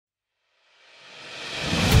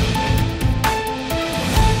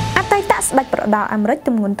ស្ដេចប្រដាល់អាមេរិកទ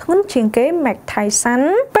ម្ងន់ធ្ងន់ជាងគេ Mike Tyson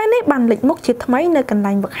ពេលនេះបានលេចមុខជាថ្មីនៅកន្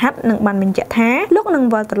លែងវឹកហាត់និងបានបញ្ជាក់ថាលោកនឹង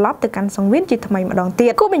វិលត្រឡប់ទៅកាន់សង្វៀនជាថ្មីម្ដងទៀ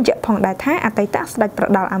តគូបញ្ជាក់ផងដែរថាអតីតស្ដេចប្រ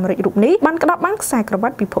ដាល់អាមេរិករូបនេះបានក្តោបបានខ្សែក្រវ៉ា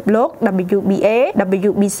ត់ពិភពលោក WBA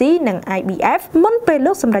WBC និង IBF មុនពេល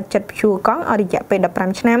លោកសម្រេចចិត្តព្យួរកង់អស់រយៈពេល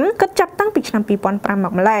15ឆ្នាំគិតចាប់តាំងពីឆ្នាំ2005ម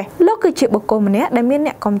កម្លេះលោកគឺជាបុគ្គលម្នាក់ដែលមាន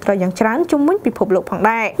អ្នកគាំទ្រយ៉ាងច្រើនជុំវិញពិភពលោកផង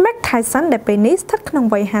ដែរ Mike Tyson ដែលពេលនេះស្ថិតក្នុង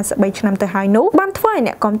វ័យ53ឆ្នាំទៅហើយនោះបានធ្វើឲ្យ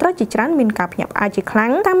អ្នកគាំទ្រជាច្រើនមានការភ្ញាក់ផ្អើលជាខ្លាំ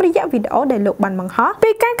ងតាមរយៈវីដេអូដែលលោកបានបង្ហោះ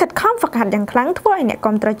ពីការខិតខំហ្វឹកហាត់យ៉ាងខ្លាំងធ្វើឲ្យអ្នក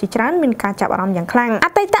គាំទ្រជាច្រើនមានការចាប់អារម្មណ៍យ៉ាងខ្លាំងអ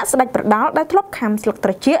តីតស្ដេចប្រដាល់ដែលធ្លាប់ខាំស្លឹកត្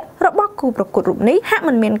រចៀករបស់គូប្រកួតរូបនេះហាក់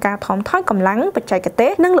មិនមានការថមថយកម្លាំងបច្ចេកទេ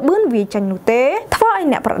សនិងល្បឿនវាចាញ់នោះទេធ្វើឲ្យ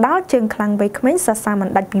អ្នកប្រដាល់ជើងខ្លាំងវ័យក្មេងសរសើរមិន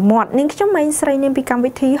ដាច់ពីមាត់នាងខ្ញុំម៉េងស្រីនាងពីកម្ម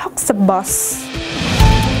វិធី60 Boss